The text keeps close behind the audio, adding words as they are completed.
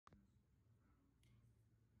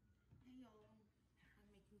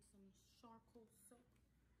charcoal soap.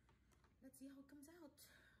 Let's see how it comes out.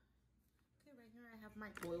 Okay, right here I have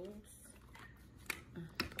my oils.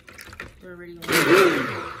 They're already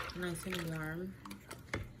nice and warm.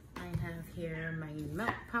 I have here my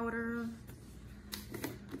milk powder,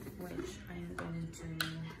 which I am going to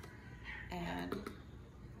add.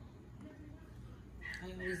 I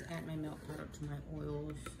always add my milk powder to my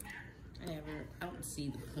oils. I don't see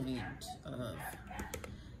the point of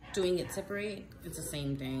doing it separate. It's the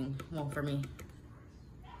same thing, well, for me.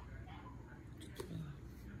 Yeah,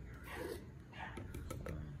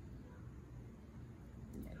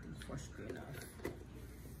 I think 4 should be enough.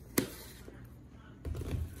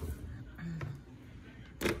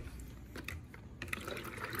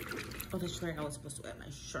 Oh, that's right, I was supposed to add my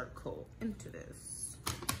charcoal into this.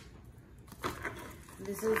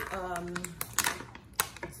 This is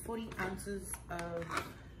it's 40 ounces of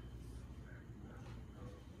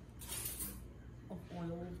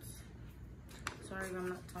oils. Sorry, I'm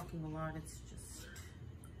not talking a lot. It's just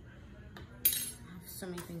I have so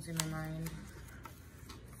many things in my mind.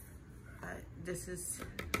 This is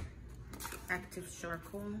active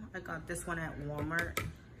charcoal. I got this one at Walmart.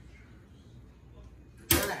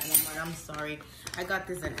 Not at Walmart, I'm sorry. I got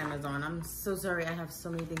this at Amazon. I'm so sorry. I have so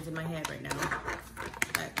many things in my head right now.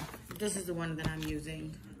 But this is the one that I'm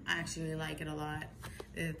using. I actually like it a lot.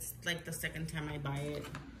 It's like the second time I buy it.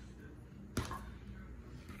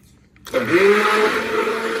 Okay,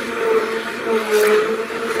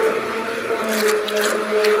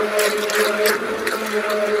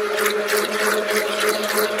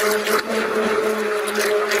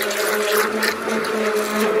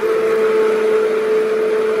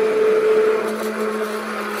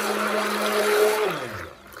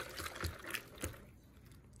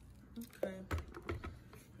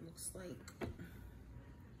 looks like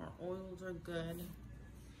our oils are good.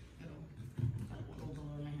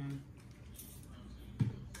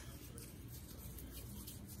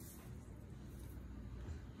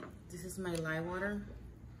 This is my lye water,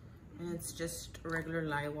 and it's just regular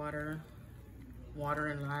lye water, water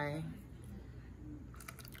and lye.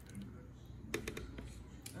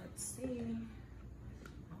 Let's see,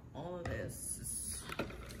 all of this is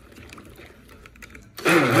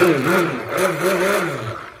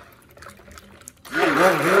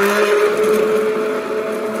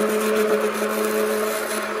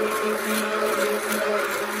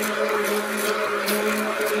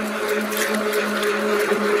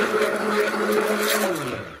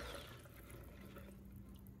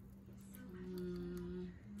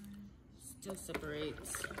still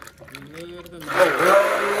separates a little bit more.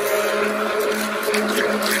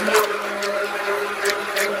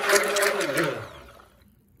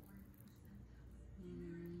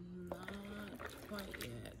 Not quite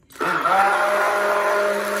yet.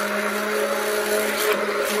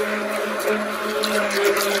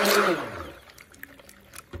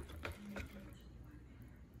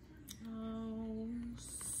 Oh,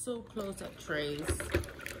 so close at trace.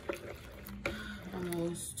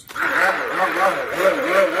 Almost.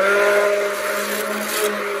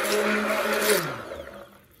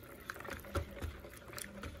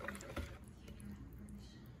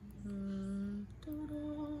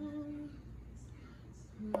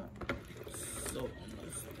 So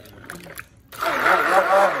almost there.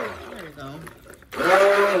 There we go.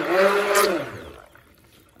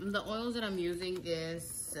 The oils that I'm using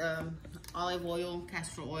is olive oil,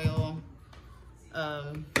 castor oil,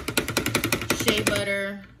 shea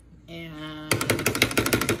butter, and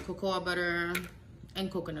cocoa butter,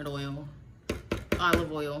 and coconut oil,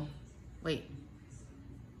 olive oil. Wait,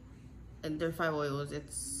 and there are 5 oils.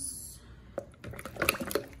 It's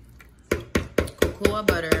cocoa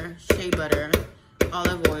butter, shea butter,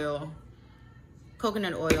 olive oil,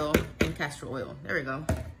 coconut oil, and castor oil. There we go.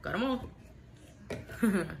 Got them all.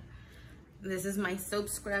 This is my soap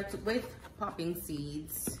scratch with popping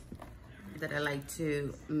seeds that I like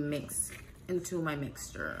to mix into my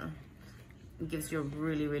mixture. It gives you a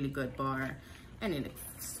really, really good bar, and it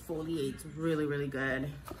exfoliates really, really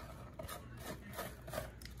good.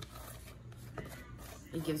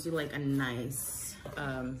 It gives you like a nice,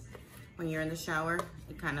 when you're in the shower,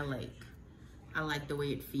 it kind of like, I like the way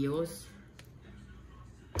it feels.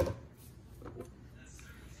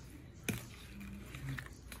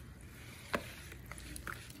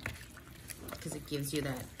 Because it gives you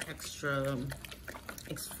that extra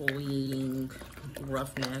exfoliating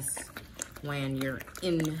roughness when you're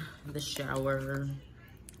in the shower.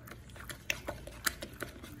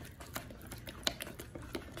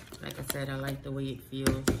 Like I said, I like the way it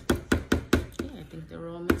feels. Yeah, I think they're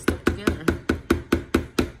all mixed up together.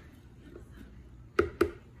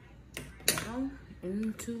 Now,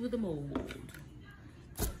 into the mold.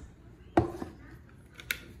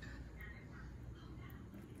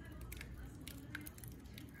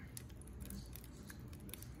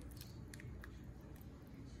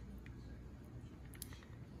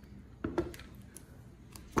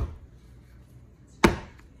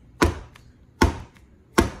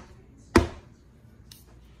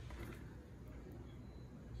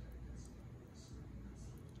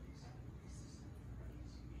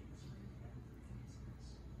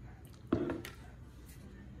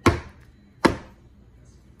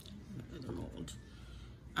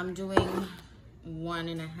 I'm doing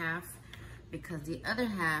 1.5 because the other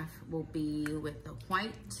half will be with the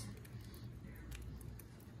white.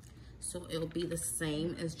 So it'll be the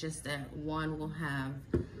same. It's just that one will have,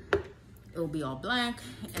 it'll be all black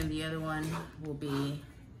and the other one will be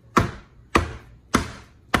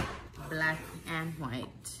black and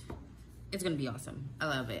white. It's gonna be awesome. I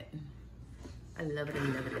love it. I love it, I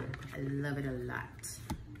love it. I love it a lot.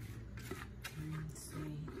 Let's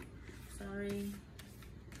see. Sorry.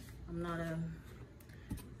 I'm not a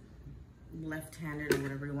left-handed or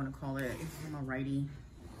whatever you want to call it. I'm a righty,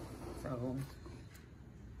 so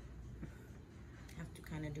I have to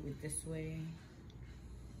kind of do it this way.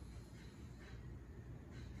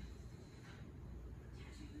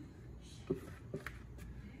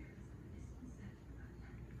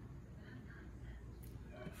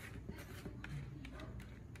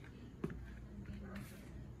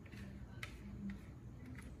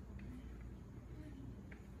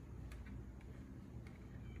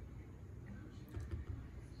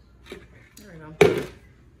 There we go.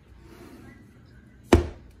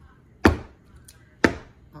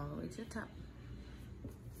 All the way to the top.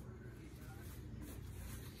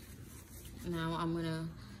 Now I'm gonna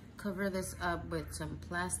cover this up with some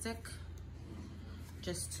plastic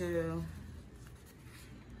just to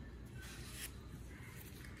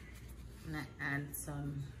add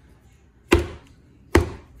some. There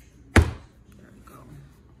we go.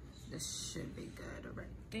 This should be good right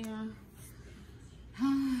there.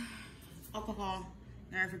 Alcohol.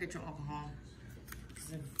 Never forget your alcohol.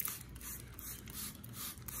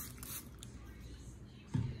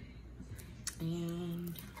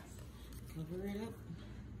 And cover it up.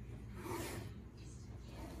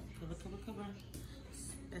 Cover, cover, cover.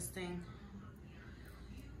 Best thing.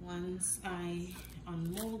 Once I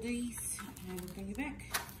unmold these, I will bring it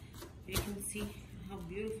back. You can see how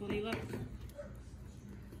beautiful they look.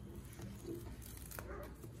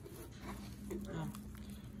 Oh,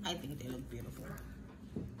 I think they look beautiful.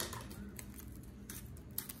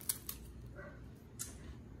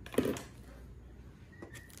 There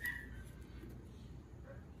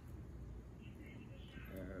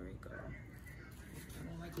we go. I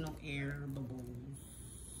don't like no air bubbles.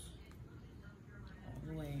 All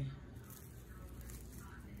the way.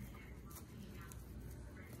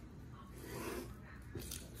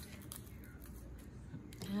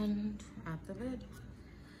 And out the lid.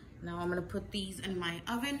 Now I'm gonna put these in my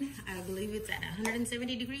oven. I believe it's at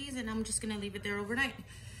 170 degrees and I'm just gonna leave it there overnight.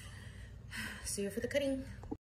 See you for the cutting.